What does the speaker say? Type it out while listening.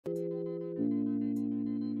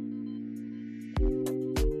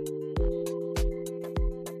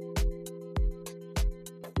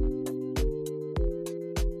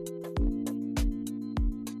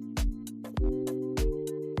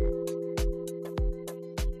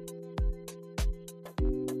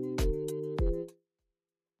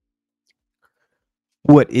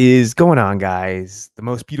What is going on, guys? The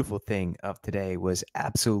most beautiful thing of today was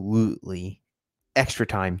absolutely extra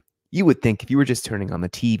time. You would think if you were just turning on the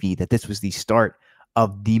TV that this was the start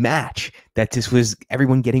of the match, that this was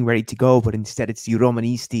everyone getting ready to go, but instead it's the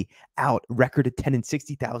Romanisti out, record attendance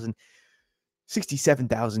 60,000,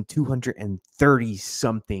 67,230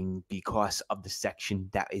 something because of the section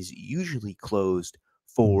that is usually closed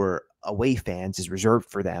for away fans, is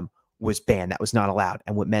reserved for them, was banned. That was not allowed.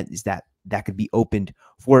 And what meant is that could be opened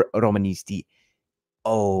for Romanisti.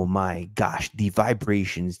 Oh my gosh, the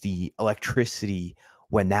vibrations, the electricity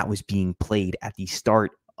when that was being played at the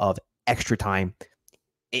start of extra time,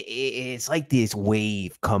 it's like this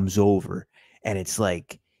wave comes over and it's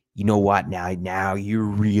like, you know what, now you're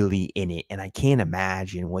really in it. And I can't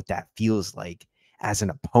imagine what that feels like as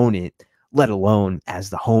an opponent, let alone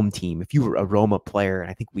as the home team. If you were a Roma player,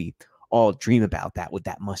 and I think we all dream about that, what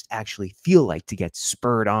that must actually feel like to get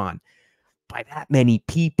spurred on by that many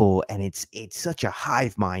people. And it's such a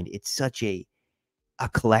hive mind. It's such a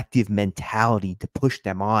collective mentality to push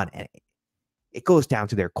them on. And it goes down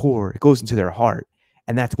to their core. It goes into their heart.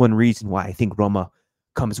 And that's one reason why I think Roma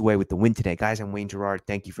comes away with the win today. Guys, I'm Wayne Gerard.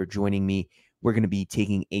 Thank you for joining me. We're going to be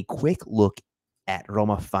taking a quick look at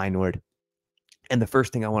Roma Feyenoord. And the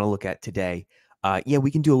first thing I want to look at today,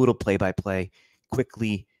 we can do a little play-by-play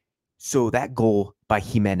quickly. So that goal by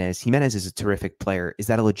Jimenez is a terrific player. Is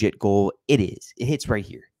that a legit goal? It is. It hits right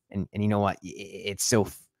here. And you know what? It's so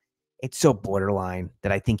borderline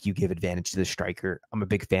that I think you give advantage to the striker. I'm a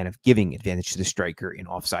big fan of giving advantage to the striker in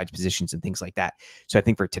offside positions and things like that. So I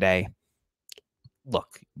think for today,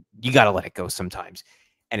 look, you got to let it go sometimes.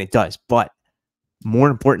 And it does. But more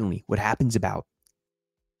importantly, what happens about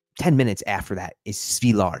 10 minutes after that is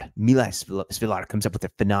Svilar. Milas Svilar comes up with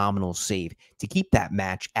a phenomenal save to keep that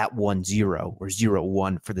match at 1-0 or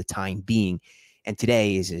 0-1 for the time being. And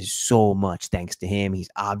today is so much thanks to him. He's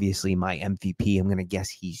obviously my MVP. I'm going to guess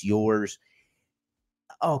he's yours.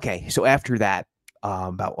 Okay, so after that,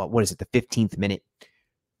 about what is it, the 15th minute,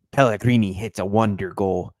 Pellegrini hits a wonder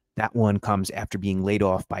goal. That one comes after being laid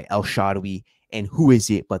off by El Shaarawy. And who is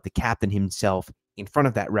it but the captain himself in front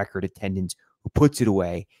of that record attendance who puts it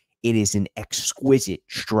away? It is an exquisite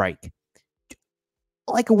strike.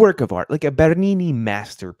 Like a work of art, like a Bernini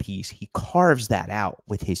masterpiece. He carves that out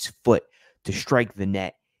with his foot to strike the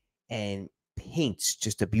net and paints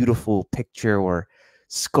just a beautiful picture, or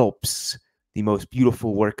sculpts the most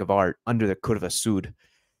beautiful work of art under the curva sud.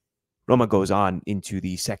 Roma goes on into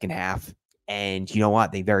the second half, and you know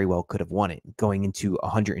what? They very well could have won it. Going into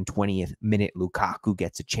 120th minute, Lukaku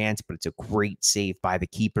gets a chance, but it's a great save by the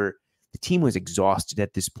keeper. The team was exhausted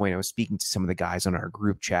at this point. I was speaking to some of the guys on our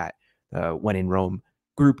group chat, When in Rome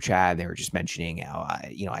group chat. They were just mentioning how,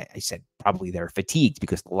 I said probably they're fatigued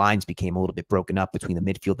because the lines became a little bit broken up between the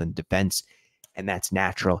midfield and defense, and that's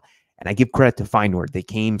natural. And I give credit to Feyenoord. They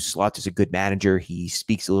came. Slot is a good manager. He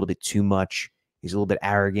speaks a little bit too much. He's a little bit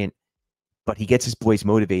arrogant, but he gets his boys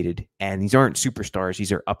motivated. And these aren't superstars.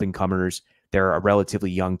 These are up-and-comers. They're a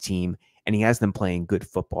relatively young team, and he has them playing good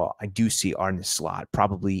football. I do see Arne Slot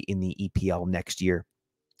probably in the EPL next year.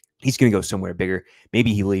 He's going to go somewhere bigger.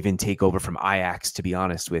 Maybe he'll even take over from Ajax, to be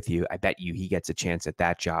honest with you. I bet you he gets a chance at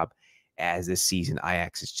that job, as this season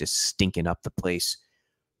Ajax is just stinking up the place.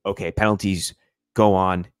 Okay, penalties go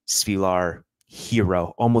on. Svilar,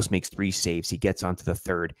 hero, almost makes 3 saves. He gets onto the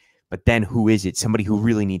third. But then who is it? Somebody who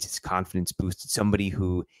really needs his confidence boosted. Somebody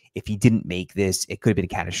who, if he didn't make this, it could have been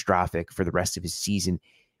catastrophic for the rest of his season.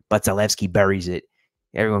 But Zalewski buries it.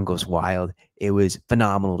 Everyone goes wild. It was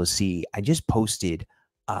phenomenal to see. I just posted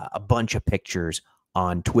a bunch of pictures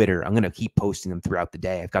on Twitter. I'm going to keep posting them throughout the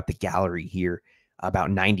day. I've got the gallery here, about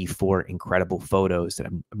 94 incredible photos that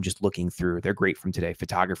I'm just looking through. They're great from today.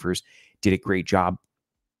 Photographers did a great job.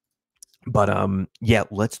 But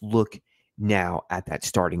let's look now at that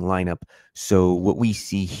starting lineup. So what we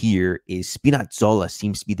see here is Spinazzola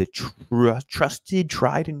seems to be the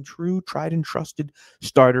tried and trusted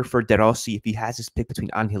starter for De Rossi. If he has his pick between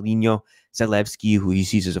Angelino, Zalewski, who he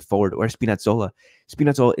sees as a forward, or Spinazzola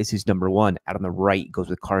is his number 1. Out on the right goes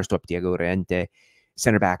with Karsdorp, Diego Llorente,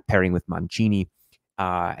 center back pairing with Mancini.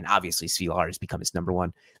 And obviously Svilar has become his number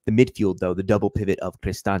 1. The midfield, though, the double pivot of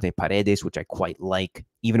Cristante Paredes, which I quite like,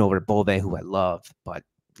 even over Bove, who I love, but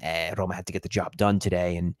Roma had to get the job done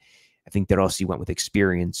today, and I think De Rossi went with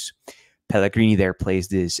experience. Pellegrini there plays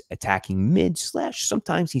this attacking mid /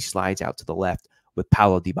 sometimes he slides out to the left with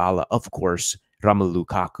Paulo Dybala, of course, Romelu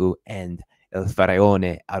Lukaku, and El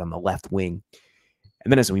Faraone out on the left wing.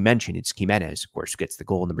 And then, as we mentioned, it's Jimenez, of course, gets the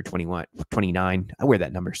goal, number 21, 29. I wear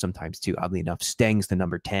that number sometimes too, oddly enough. Stengs, the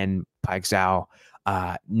number 10, Paixão,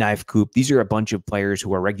 Knife Coop. These are a bunch of players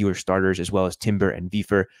who are regular starters, as well as Timber and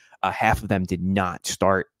Wiefer. Half of them did not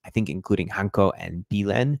start, I think, including Hanko and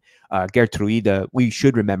Bilen. Gertruida, we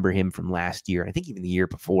should remember him from last year, and I think even the year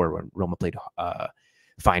before when Roma played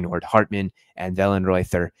Feyenoord, Hartmann and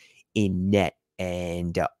Wellenreuther in net.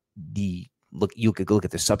 And you could look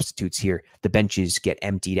at the substitutes here. The benches get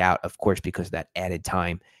emptied out, of course, because of that added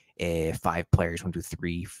time. 5 players, 1, 2,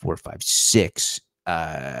 3, 4, 5, 6.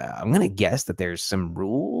 I'm going to guess that there's some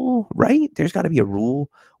rule, right? There's got to be a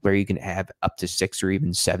rule where you can have up to 6 or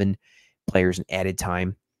even 7 players in added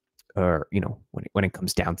time. Or, when it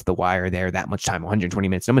comes down to the wire there, that much time, 120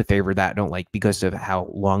 minutes. I'm in favor of that. I don't like, because of how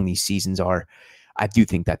long these seasons are. I do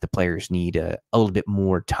think that the players need a little bit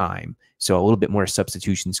more time. So a little bit more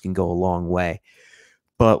substitutions can go a long way.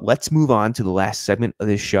 But let's move on to the last segment of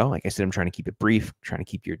this show. Like I said, I'm trying to keep it brief, trying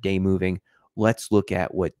to keep your day moving. Let's look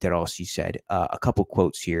at what Giallorossi said. A couple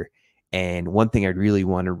quotes here. And one thing I really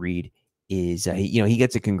want to read is, he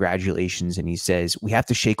gets a congratulations and he says, we have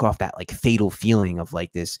to shake off that fatal feeling of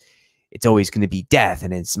this. It's always going to be death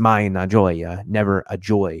and it's mai una gioia, never a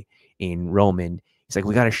joy in Roman. It's like,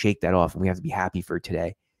 we got to shake that off and we have to be happy for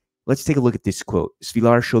today. Let's take a look at this quote.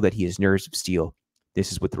 Svilar showed that he has nerves of steel.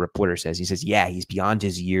 This is what the reporter says. He says, yeah, he's beyond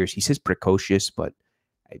his years. He says precocious, but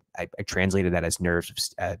I translated that as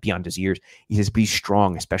nerves beyond his years. He says, be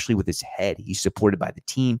strong, especially with his head. He's supported by the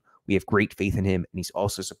team. We have great faith in him. And he's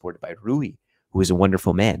also supported by Rui, who is a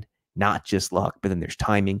wonderful man. Not just luck, but then there's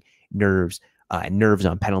timing, nerves, and nerves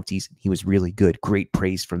on penalties. He was really good. Great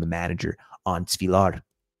praise from the manager on Svilar.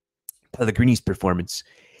 Pellegrini's performance.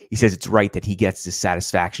 He says it's right that he gets this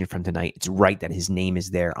satisfaction from tonight. It's right that his name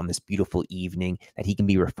is there on this beautiful evening, that he can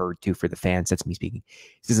be referred to for the fans. That's me speaking.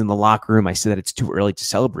 He says, in the locker room, I said that it's too early to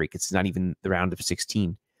celebrate. It's not even the round of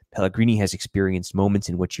 16. Pellegrini has experienced moments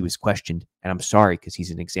in which he was questioned, and I'm sorry because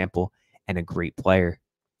he's an example and a great player.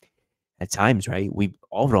 At times, right, we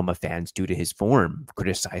all Roma fans, due to his form,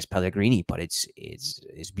 criticize Pellegrini, but it's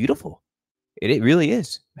beautiful. It really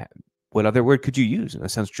is. What other word could you use? And that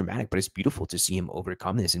sounds dramatic, but it's beautiful to see him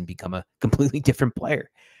overcome this and become a completely different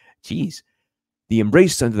player. Jeez. The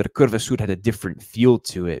embrace under the Curva suit had a different feel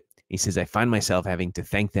to it. He says, I find myself having to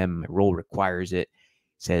thank them. My role requires it.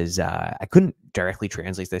 He says, I couldn't directly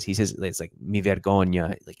translate this. He says, it's like, mi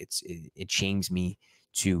vergogna. It shames me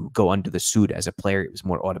to go under the suit as a player. It was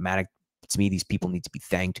more automatic. To me, these people need to be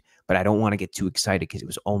thanked, but I don't want to get too excited because it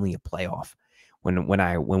was only a playoff.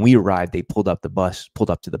 When we arrived, they pulled up to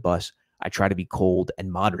the bus. I try to be cold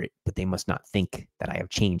and moderate, but they must not think that I have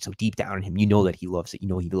changed. So deep down in him, that he loves it. He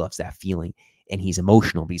loves that feeling, and he's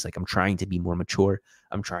emotional. But he's like, I'm trying to be more mature.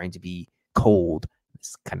 I'm trying to be cold.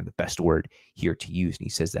 It's kind of the best word here to use. And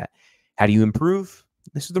he says that. How do you improve?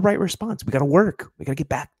 This is the right response. We got to work. We got to get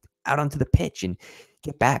back out onto the pitch and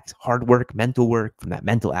get back. Hard work, mental work. From that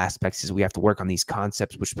mental aspect, says we have to work on these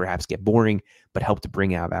concepts, which perhaps get boring, but help to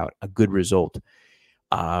bring out a good result.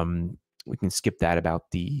 We can skip that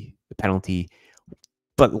about the penalty.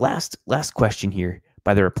 But last question here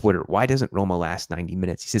by the reporter. Why doesn't Roma last 90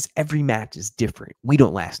 minutes? He says, every match is different. We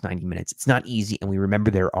don't last 90 minutes. It's not easy. And we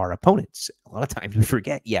remember there are opponents. A lot of times we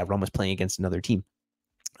forget, Roma's playing against another team.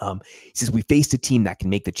 He says, we faced a team that can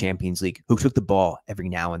make the Champions League, who took the ball every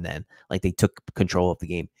now and then, like they took control of the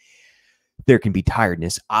game. There can be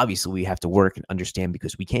tiredness. Obviously, we have to work and understand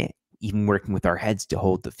because we can't. Even working with our heads to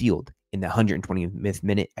hold the field. In the 120th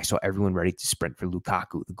minute, I saw everyone ready to sprint for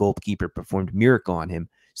Lukaku. The goalkeeper performed a miracle on him,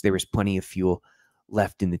 so there was plenty of fuel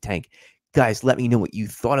left in the tank. Guys, let me know what you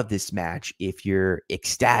thought of this match. If you're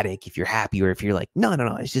ecstatic, if you're happy, or if you're like, no,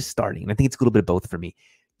 it's just starting. And I think it's a little bit of both for me.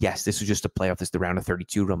 Yes, this was just a playoff. This is the round of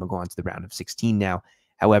 32. Roma go on to the round of 16 now.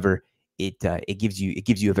 However, it gives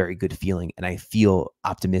you a very good feeling, and I feel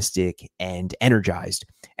optimistic and energized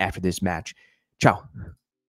after this match. Ciao.